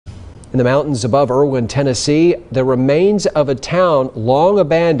In the mountains above Erwin, Tennessee, the remains of a town long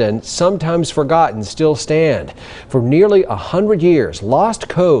abandoned, sometimes forgotten, still stand. For nearly 100 years, Lost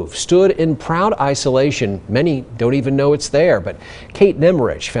Cove stood in proud isolation. Many don't even know it's there, but Kate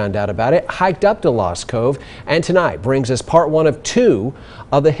Nemrich found out about it, hiked up to Lost Cove, and tonight brings us part one of two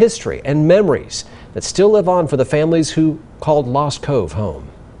of the history and memories that still live on for the families who called Lost Cove home.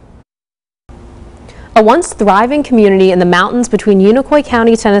 A once thriving community in the mountains between Unicoi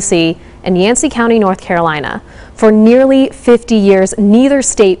County, Tennessee and Yancey County, North Carolina. For nearly 50 years, neither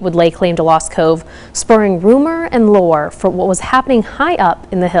state would lay claim to Lost Cove, spurring rumor and lore for what was happening high up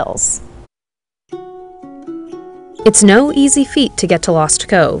in the hills. It's no easy feat to get to Lost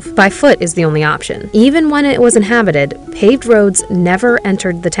Cove. By foot is the only option. Even when it was inhabited, paved roads never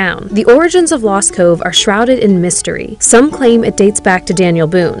entered the town. The origins of Lost Cove are shrouded in mystery. Some claim it dates back to Daniel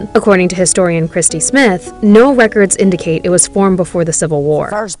Boone. According to historian Christy Smith, no records indicate it was formed before the Civil War.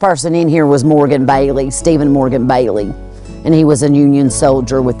 The first person in here was Morgan Bailey, Stephen Morgan Bailey, and he was a Union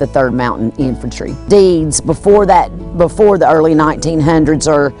soldier with the 3rd Mountain Infantry. Deeds before the early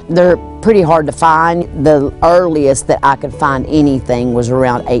 1900s they're pretty hard to find. The earliest that I could find anything was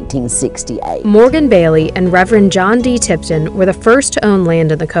around 1868. Morgan Bailey and Reverend John D. Tipton were the first to own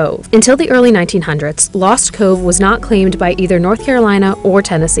land in the Cove. Until the early 1900s, Lost Cove was not claimed by either North Carolina or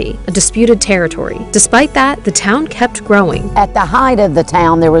Tennessee, a disputed territory. Despite that, the town kept growing. At the height of the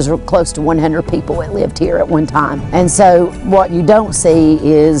town, there was close to 100 people that lived here at one time. And so what you don't see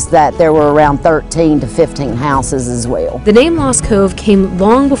is that there were around 13 to 15 houses as well. The name Lost Cove came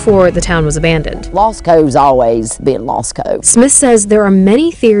long before the town was abandoned. Lost Cove's always been Lost Cove. Smith says there are many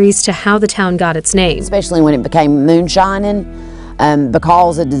theories to how the town got its name. Especially when it became moonshining.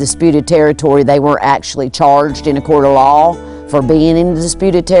 Because of the disputed territory, they were actually charged in a court of law for being in the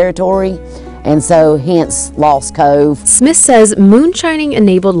disputed territory. And so hence Lost Cove. Smith says moonshining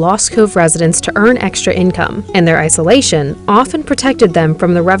enabled Lost Cove residents to earn extra income, and their isolation often protected them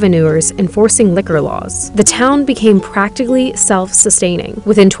from the revenuers enforcing liquor laws. The town became practically self-sustaining.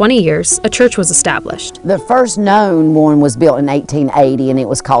 Within 20 years, a church was established. The first known one was built in 1880, and it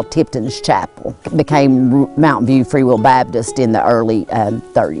was called Tipton's Chapel. It became Mountain View Free Will Baptist in the early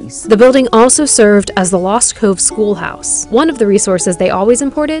 30s. The building also served as the Lost Cove schoolhouse. One of the resources they always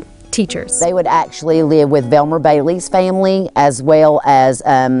imported: teachers. They would actually live with Velmer Bailey's family as well as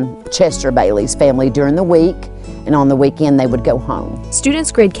Chester Bailey's family during the week, and on the weekend they would go home.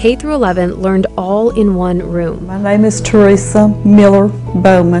 Students grade K through 11 learned all in one room. My name is Teresa Miller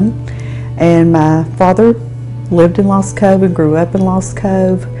Bowman, and my father lived in Lost Cove and grew up in Lost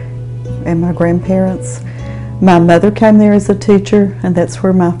Cove, and my grandparents. My mother came there as a teacher, and that's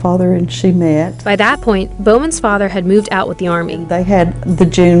where my father and she met. By that point, Bowman's father had moved out with the Army. They had the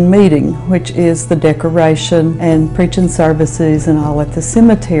June meeting, which is the decoration and preaching services and all at the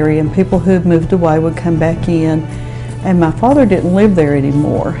cemetery, and people who had moved away would come back in. And my father didn't live there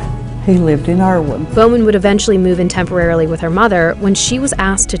anymore. He lived in Erwin. Bowman would eventually move in temporarily with her mother when she was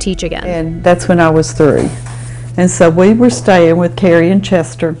asked to teach again. And that's when I was 3. And so we were staying with Carrie and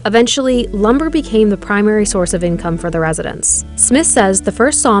Chester. Eventually, lumber became the primary source of income for the residents. Smith says the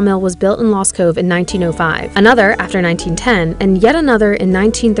first sawmill was built in Lost Cove in 1905, another after 1910, and yet another in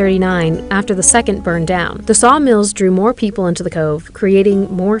 1939 after the second burned down. The sawmills drew more people into the Cove,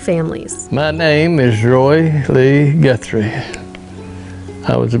 creating more families. My name is Roy Lee Guthrie.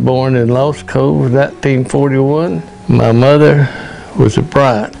 I was born in Lost Cove in 1941. My mother was a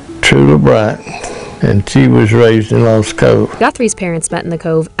bright, truly bright, and she was raised in Lost Cove. Guthrie's parents met in the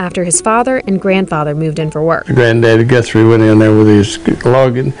Cove after his father and grandfather moved in for work. Granddaddy Guthrie went in there with his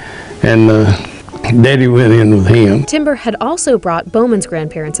logging, and Daddy went in with him. Timber had also brought Bowman's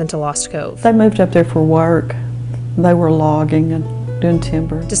grandparents into Lost Cove. They moved up there for work. They were logging and doing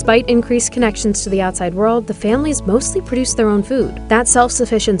timber. Despite increased connections to the outside world, the families mostly produced their own food. That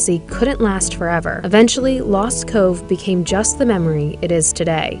self-sufficiency couldn't last forever. Eventually, Lost Cove became just the memory it is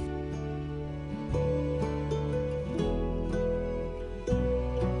today.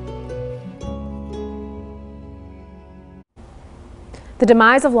 The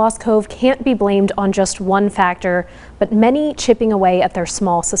demise of Lost Cove can't be blamed on just one factor, but many chipping away at their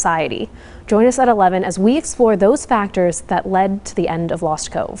small society. Join us at 11 as we explore those factors that led to the end of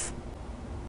Lost Cove.